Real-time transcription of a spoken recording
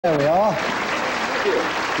There we are. Thank you.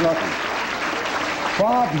 Welcome.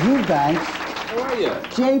 Bob Eubanks. How are you?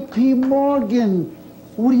 Jaye P. Morgan.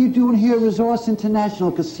 What are you doing here at Resorts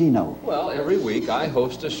International Casino? Well, every week I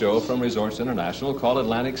host a show from Resorts International called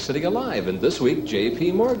Atlantic City Alive, and this week Jaye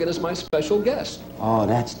P. Morgan is my special guest. Oh,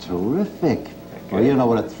 that's terrific. Well, you know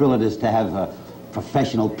what a thrill it is to have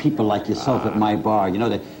professional people like yourself at my bar. You know,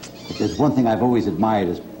 there's one thing I've always admired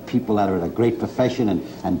is people that are in a great profession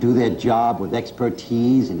and do their job with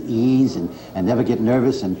expertise and ease and never get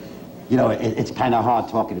nervous. And, you know, it's kind of hard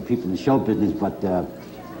talking to people in the show business, but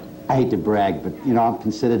I hate to brag, but, you know, I'm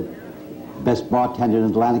considered best bartender in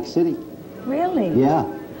Atlantic City. Really? Yeah.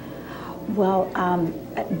 Well,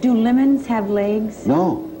 do lemons have legs?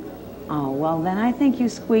 No. Oh, well, then I think you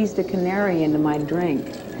squeezed a canary into my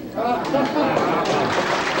drink.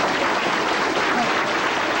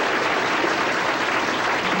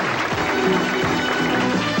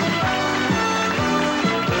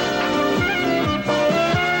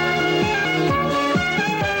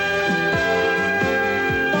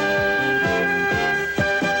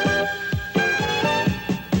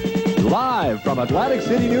 Live from Atlantic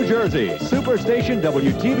City, New Jersey, Superstation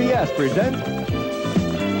WTBS presents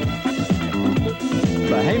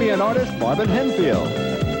Bahamian artist Marvin Henfield,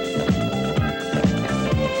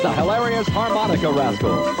 the hilarious Harmonica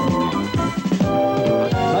Rascals,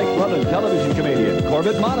 nightclub and television comedian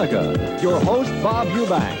Corbett Monica, your host Bob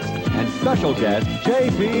Eubanks, and special guest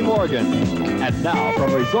Jaye P. Morgan. And now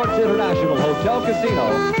from Resorts International Hotel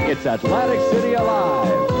Casino, it's Atlantic City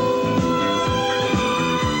Alive.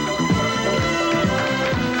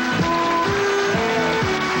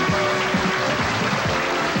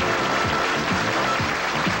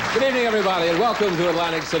 Good evening, everybody, and welcome to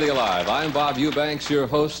Atlantic City Alive. I'm Bob Eubanks, your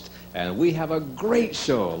host, and we have a great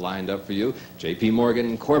show lined up for you. Jaye P.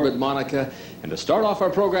 Morgan, Corbett Monica, and to start off our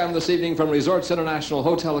program this evening from Resorts International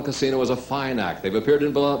Hotel and Casino is a fine act. They've appeared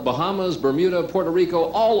in Bahamas, Bermuda, Puerto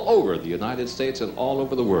Rico, all over the United States and all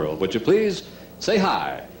over the world. Would you please say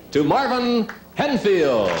hi to Marvin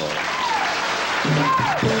Henfield.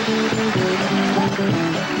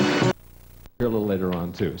 A little later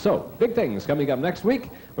on, too. So, big things coming up next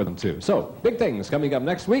week with them, too. So, big things coming up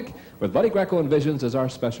next week with Buddy Greco and Visions as our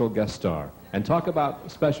special guest star. And talk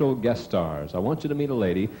about special guest stars. I want you to meet a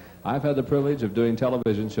lady. I've had the privilege of doing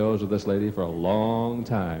television shows with this lady for a long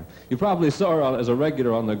time. You probably saw her as a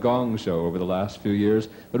regular on the Gong Show over the last few years,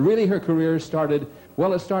 but really her career started,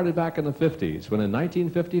 well, it started back in the 50s, when in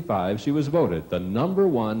 1955 she was voted the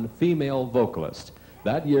 #1 female vocalist.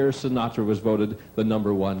 That year, Sinatra was voted the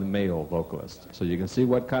 #1 male vocalist. So you can see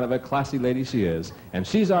what kind of a classy lady she is. And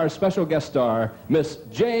she's our special guest star, Miss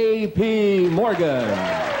Jaye P. Morgan.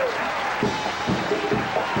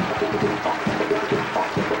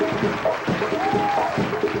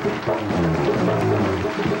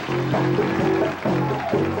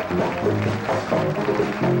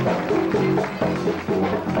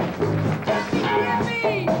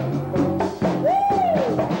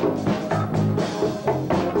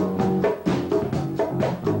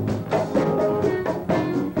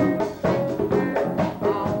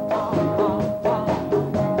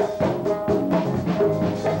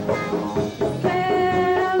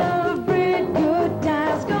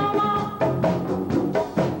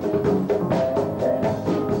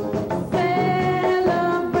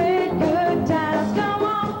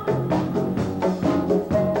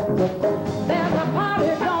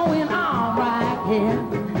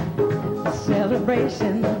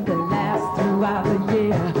 Celebration that lasts throughout the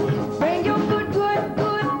year. Bring your good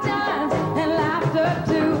times and laughter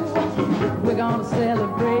too. We're gonna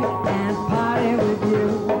celebrate and party with you.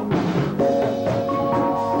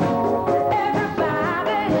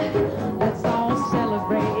 Everybody, let's all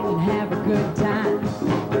celebrate and have a good time.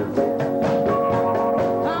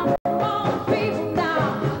 Come on, people, now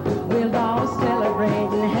we'll all celebrate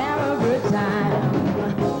and have a good time.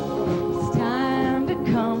 It's time to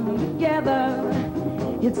come together.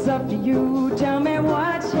 It's up to you, tell me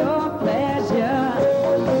what's your pleasure.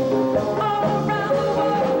 All around the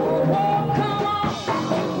world, oh, come on.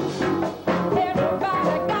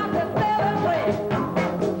 Everybody got to celebrate.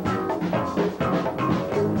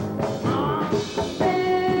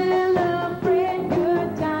 Celebrate good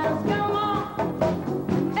times, come on.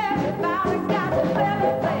 Everybody's got to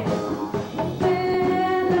celebrate.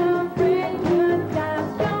 Celebrate good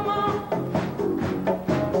times, come on.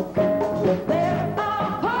 There's a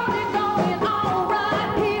party going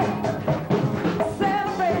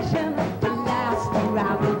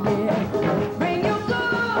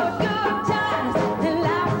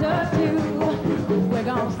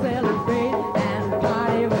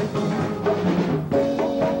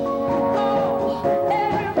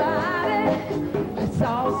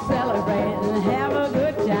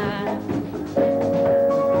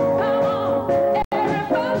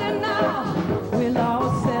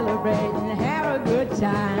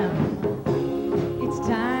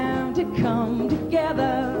come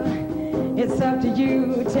together. It's up to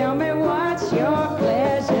you. Tell me what's your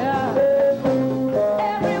pleasure.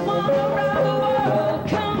 Everyone around the world,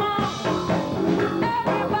 come on.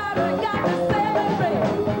 Everybody got to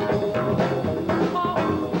celebrate.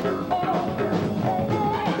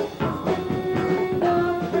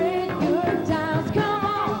 Celebrate good times. Come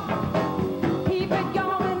on. Keep it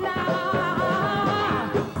going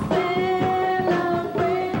now.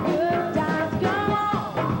 Celebrate good times. Come on.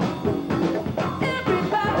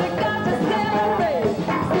 Everybody got to celebrate.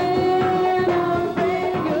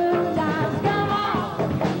 Celebrate good times. Come on.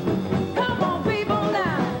 Come on, people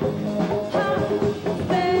now.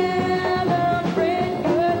 Celebrate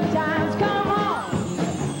good times. Come on.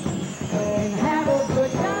 And have a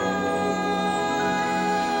good time.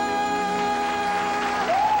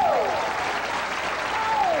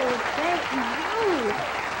 Oh, thank you.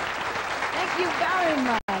 Thank you very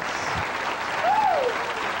much.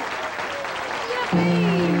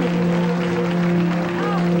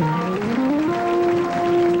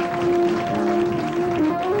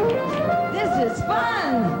 This is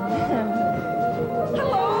fun.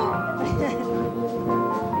 Hello.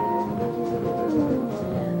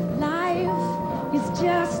 Life is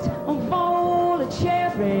just a bowl of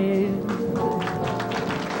cherries.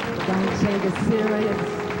 Don't take it serious.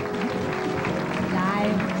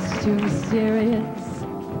 Life's too serious.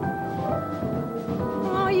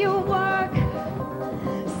 Oh, you work,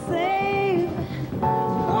 save,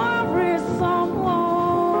 worry some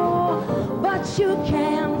more, but you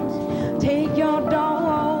can't take your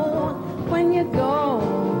dough when you go,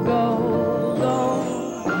 go, go.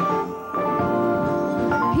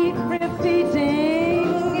 Keep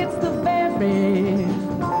repeating, it's the berries,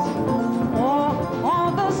 or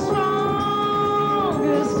the strongest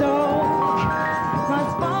oak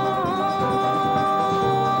must fall.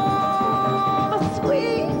 The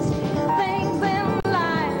sweet things in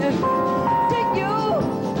life to you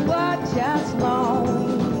were just long.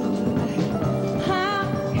 How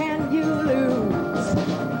can you lose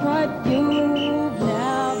what you've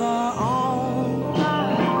never owned?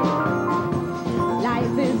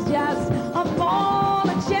 Life is just a bowl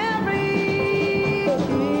of cherries.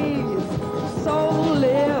 So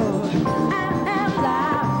live and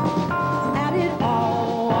laugh at it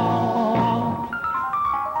all.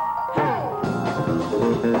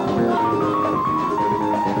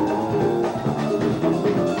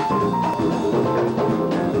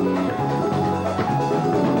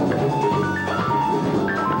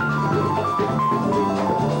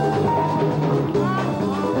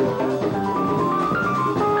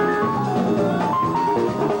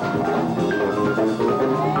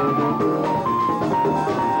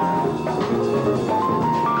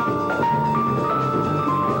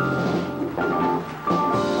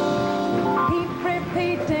 Keep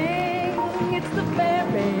repeating, it's the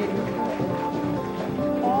berry,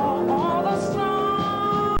 all the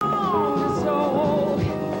strongest oak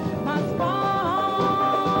must fall.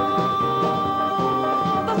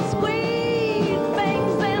 The sweet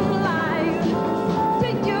things in life to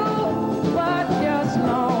you were just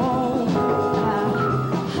known.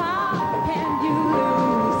 How can you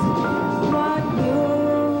lose what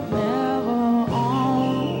you've never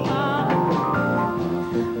owned?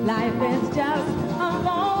 Life is just a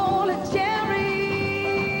bowl of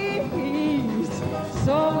cherries.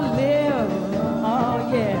 So live, oh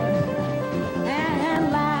yeah, and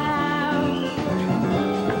laugh.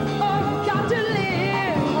 Oh, got to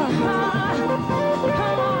live,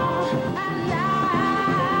 come on and laugh.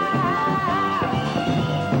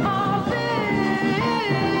 Oh, live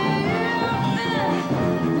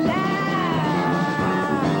and laugh.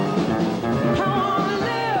 Come on,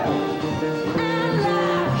 live and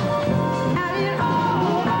laugh at it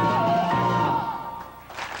all.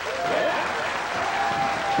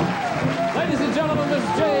 Ladies and gentlemen, Miss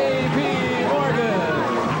Jaye P. Morgan.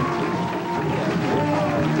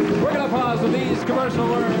 We're going to pause with these commercial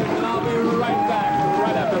words, and I'll be right back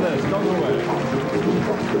right after this. Don't go away.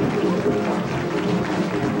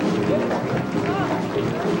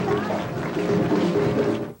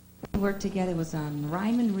 We worked together was on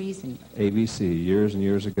Rhyme and Reason. ABC, years and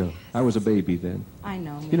years ago. I was a baby then. I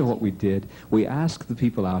know. You know what we did? We asked the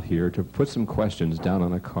people out here to put some questions down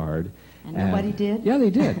on a card. And nobody did? Yeah,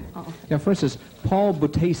 they did. Oh. Yeah, for instance, Paul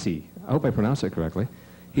Butasi. I hope I pronounced that correctly.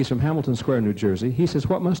 He's from Hamilton Square, New Jersey. He says,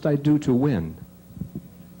 what must I do to win?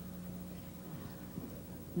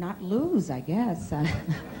 Not lose, I guess.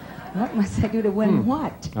 What must I do to win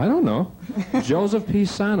what? I don't know. Joseph P.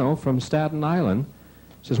 Sano from Staten Island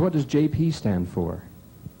says, what does JP stand for?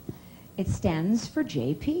 It stands for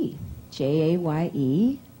JP.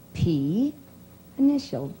 Jaye P,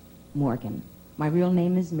 initial. Morgan. My real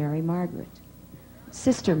name is Mary Margaret.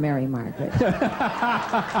 Sister Mary Margaret.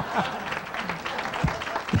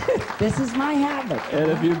 This is my habit. And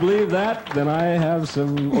if you believe that, then I have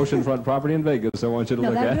some oceanfront property in Vegas I want you to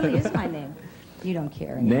look at. No, that really is my name. You don't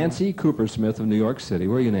care anymore. Nancy Coopersmith of New York City.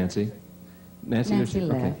 Where are you, Nancy? Nancy left.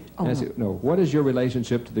 Okay. Oh, Nancy, no. What is your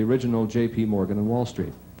relationship to the original Jaye P. Morgan on Wall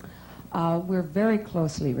Street? We're very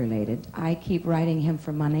closely related. I keep writing him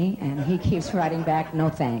for money, and he keeps writing back, no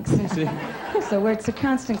thanks. So it's a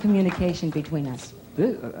constant communication between us.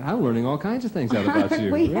 I'm learning all kinds of things out about you.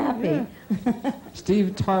 Aren't we happy? Yeah.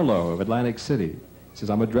 Steve Tarlow of Atlantic City says,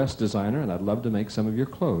 I'm a dress designer, and I'd love to make some of your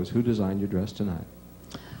clothes. Who designed your dress tonight?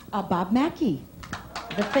 Bob Mackey,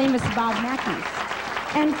 the famous Bob Mackey,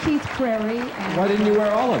 and Keith Prairie. And Why didn't you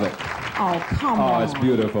wear all of it? Oh, come on. Oh, it's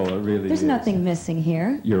beautiful. It really There's is. nothing missing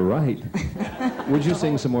here. You're right. Would you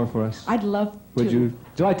sing some more for us? I'd love to. Would you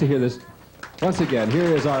like to hear this? Once again,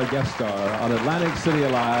 here is our guest star on Atlantic City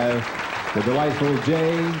Alive, the delightful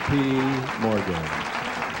Jaye P. Morgan.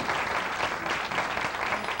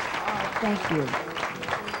 Oh, thank you.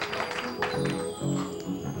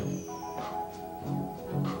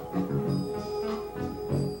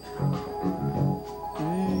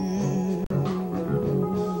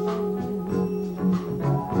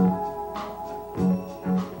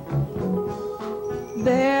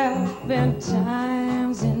 There've been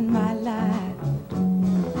times in my life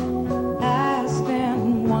I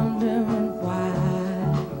spent wondering why.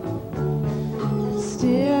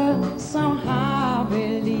 Still somehow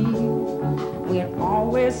believe we'll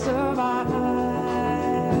always survive.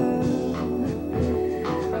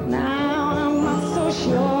 Now I'm not so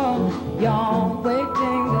sure you're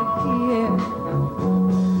waiting to hear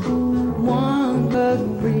one good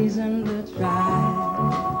reason to try.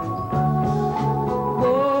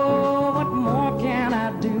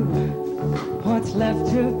 What's left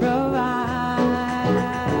to provide?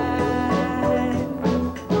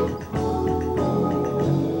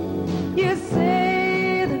 You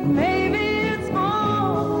say that maybe it's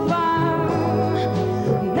over,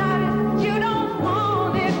 not if you don't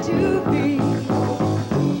want it to be.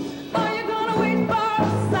 Are you gonna wait for a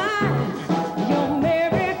sign? Your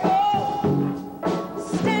miracle,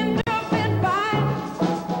 stand up and fight.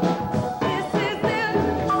 This is it.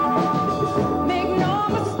 Make no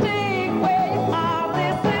mistake.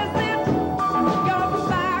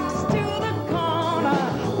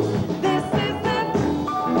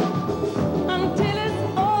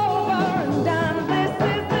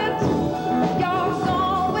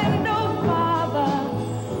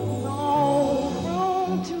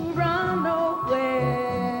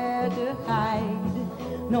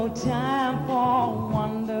 No time for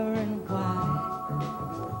wondering why.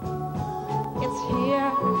 It's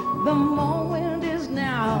here, the moment is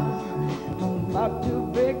now, I'm about to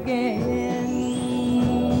begin.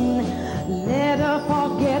 Let her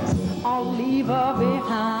forget or leave her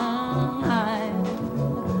behind.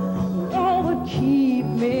 Won't keep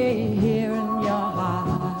me here in your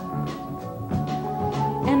heart.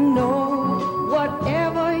 And know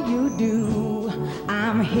whatever you do,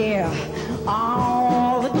 I'm here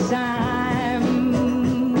all the time.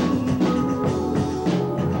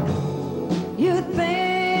 You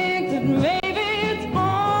think that maybe it's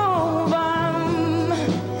over,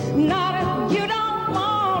 not if you don't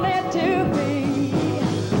want it to be.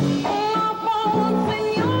 Up on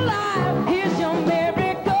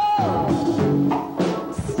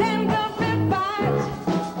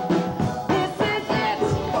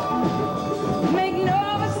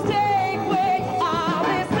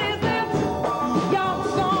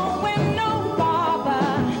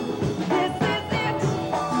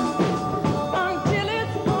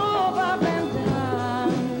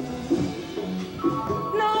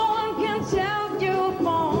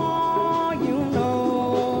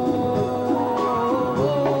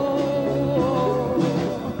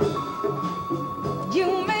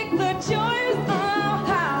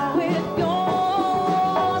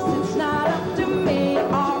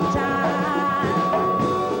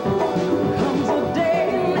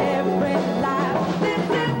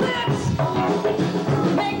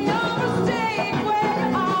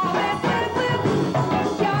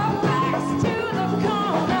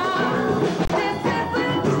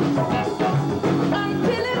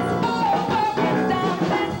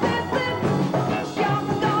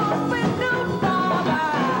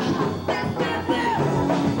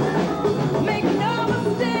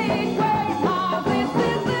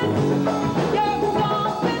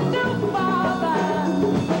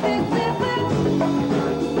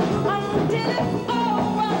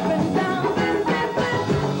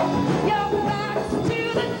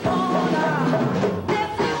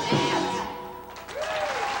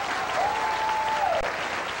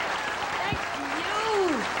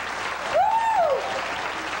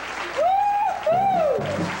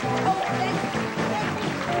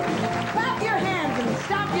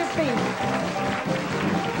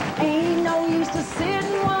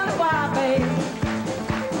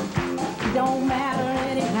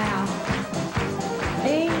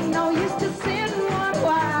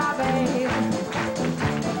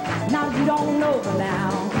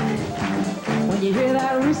When you hear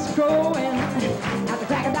that rooster crowing at the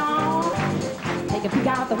crack of dawn, take a peek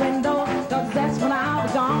out the window, 'cause that's when I'll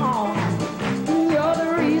be gone. You're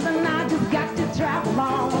the reason I just got to travel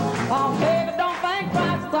on. Oh, baby, don't think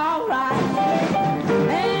twice, it's all right.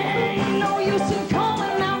 Ain't no use in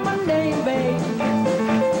calling out my name, babe.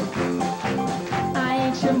 I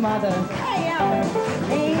ain't your mother. Hey,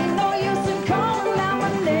 ain't no use in calling out my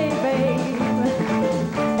name, babe.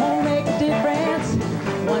 Won't make a difference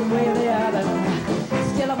one way or the other.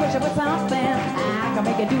 Still, I wish it was something I could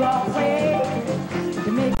make you do all say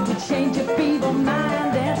to make you change your feeble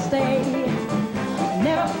mind and stay.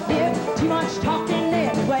 Never did too much talking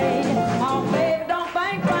anyway. Oh, baby, don't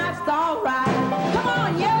think twice, it's all right. Come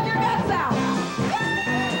on, yell your guts out.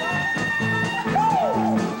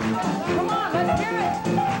 Woo! Come on, let's hear it.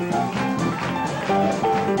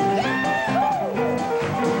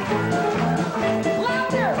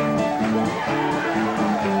 Louder.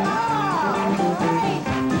 Oh, great.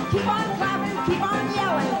 Keep on clapping, keep on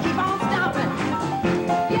yelling, keep on stomping.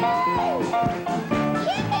 Yay!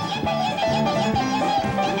 Yippee, yippee, yippee, yippee, yippee,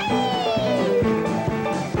 yippee, yippee.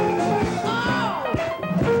 Oh!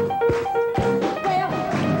 Well,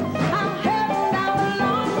 I'm heading down a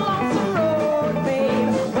long, lonesome road, babe.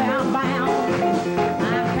 Where I'm bound, I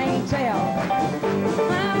can't tell.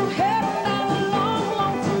 I'm heading down a long,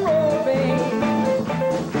 lonesome road, babe.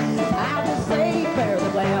 I'll just say fare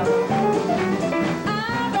thee well. I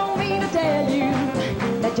don't mean to tell you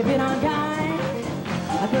that you've been unkind.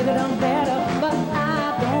 I could have done better, but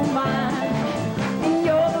I don't mind. And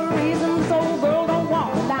you're the reason this old girl don't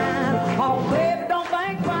walk the line. Oh, baby, don't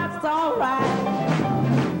think twice, it's all right.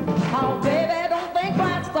 Oh, baby, don't think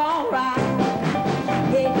twice, it's all right.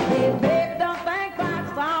 Hey, hey, baby, don't think twice,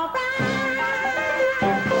 it's all right.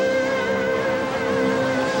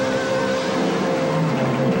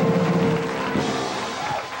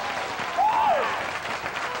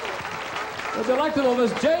 The delectable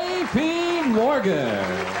Miss Jaye P. Morgan.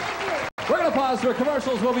 We're going to pause for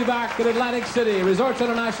commercials. We'll be back at Atlantic City, Resorts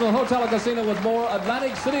International Hotel and Casino with more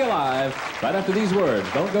Atlantic City Alive right after these words.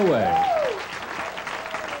 Don't go away.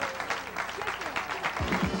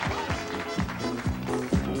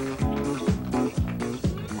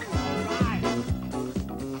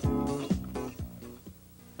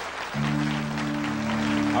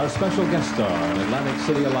 Our special guest star in Atlantic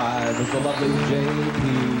City Alive is the lovely Jaye P.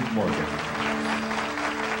 Morgan.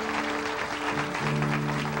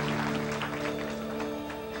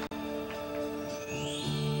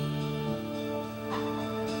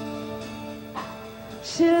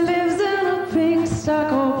 She lives in a pink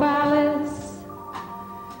stucco palace,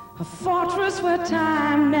 a fortress where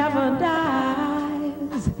time never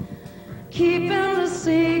dies, keeping the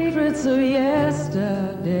secrets of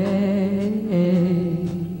yesterday,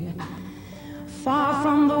 far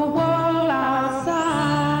from the world outside,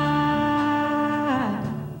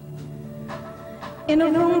 in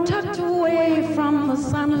a room tucked away from the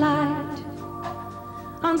sunlight,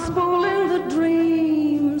 unspooling the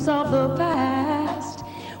dreams of the past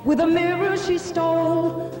with a mirror she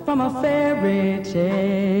stole from a fairy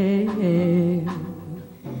tale.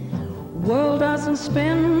 World doesn't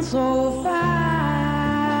spin so fast.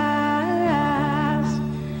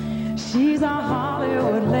 She's a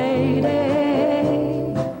Hollywood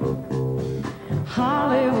lady,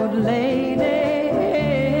 Hollywood lady,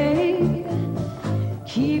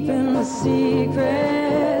 keeping the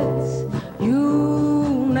secrets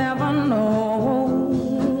you never know.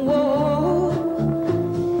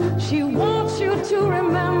 She wants you to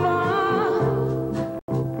remember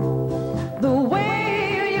the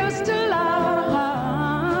way you used to love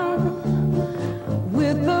her,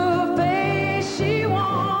 with the face she wore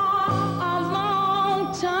a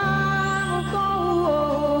long time ago.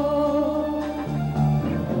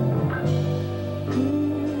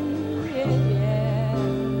 Yeah.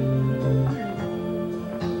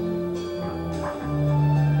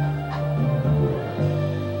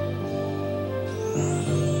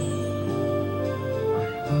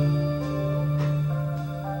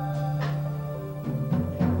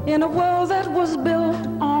 In a world that was built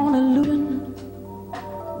on illusion,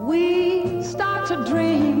 we start to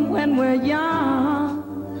dream when we're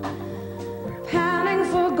young, panning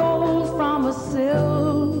for gold from a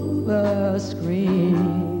silver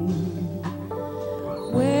screen,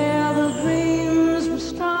 where the dreams were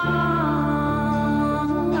strong.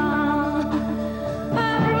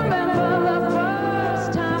 I remember the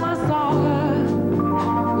first time I saw her.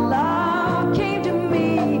 Love came to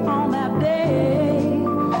me on that day,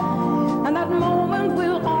 and that moment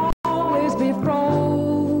will always be frozen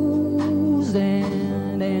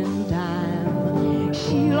in time.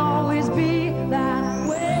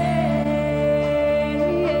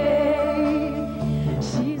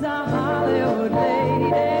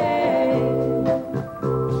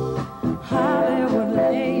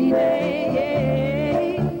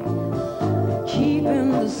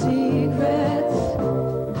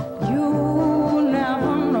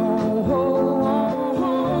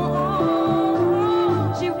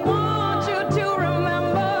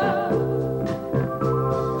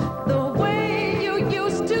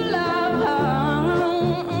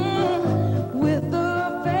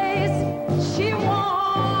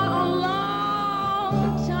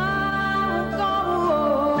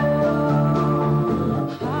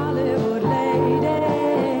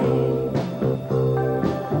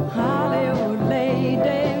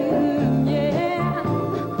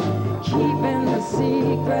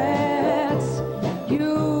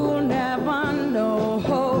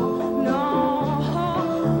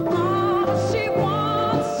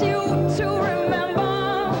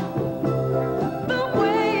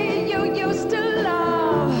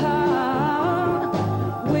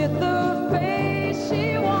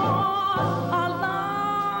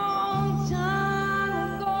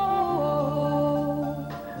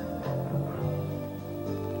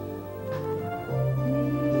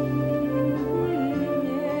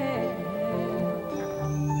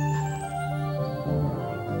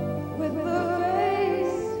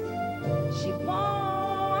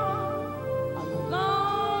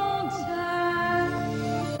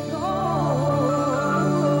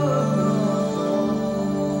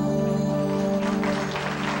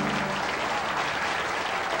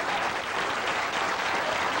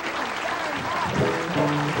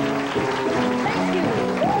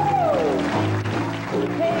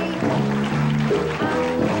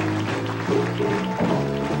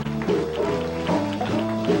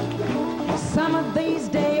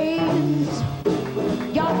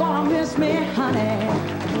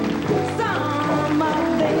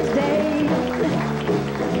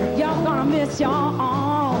 miss your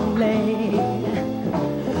only.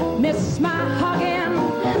 Miss my hugging,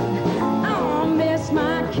 oh, miss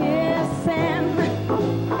my kissing.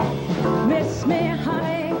 Miss me,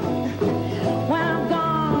 honey, when I'm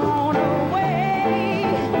gone away.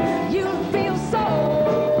 You feel so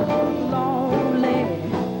lonely,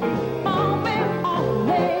 only,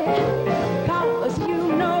 cause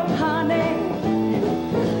you know, honey,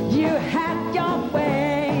 you had your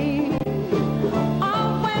way.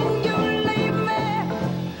 Oh, when you leave me,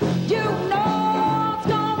 you know it's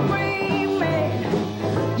gonna grieve me.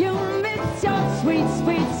 You miss your sweet,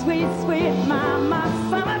 sweet, sweet, sweet mama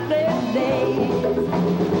some of these days.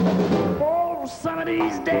 Oh, some of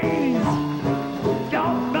these days,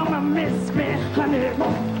 you're gonna miss me, honey.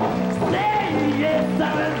 Say yes,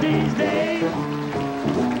 some of these days,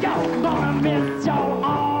 you're gonna miss your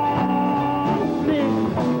only.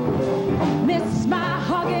 Miss my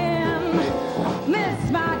hugging,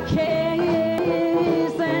 miss my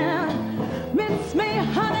kissing. Miss me,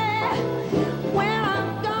 honey, when I'm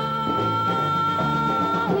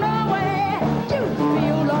gone away. You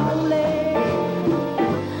feel lonely,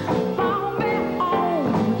 only,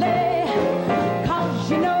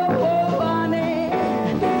 cause you know, honey,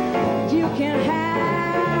 you can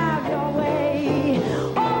have your way.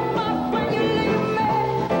 Oh, but when you leave me,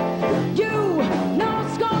 you know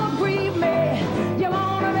it's gonna grieve me. You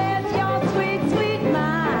wanna miss your sweet, sweet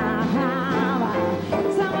mama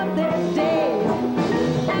some of these days.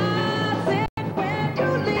 I said when you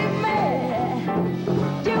leave me,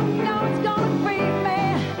 you know it's gonna grieve me.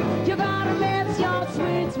 You're gonna miss your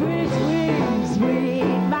sweet, sweet, sweet,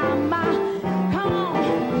 sweet mama. Come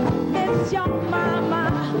on, miss your mama.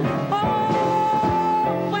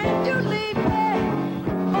 Oh, when you leave me,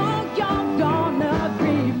 oh, you're gonna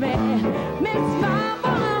grieve me. Miss my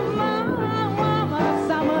mama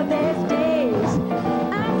some of these days.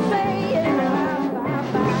 I'm saying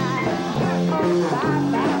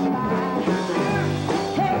bye-bye, bye-bye.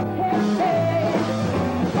 Hey, hey, hey.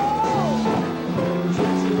 Oh.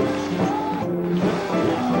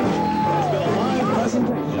 Has been a live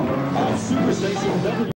presentation of Superstation W.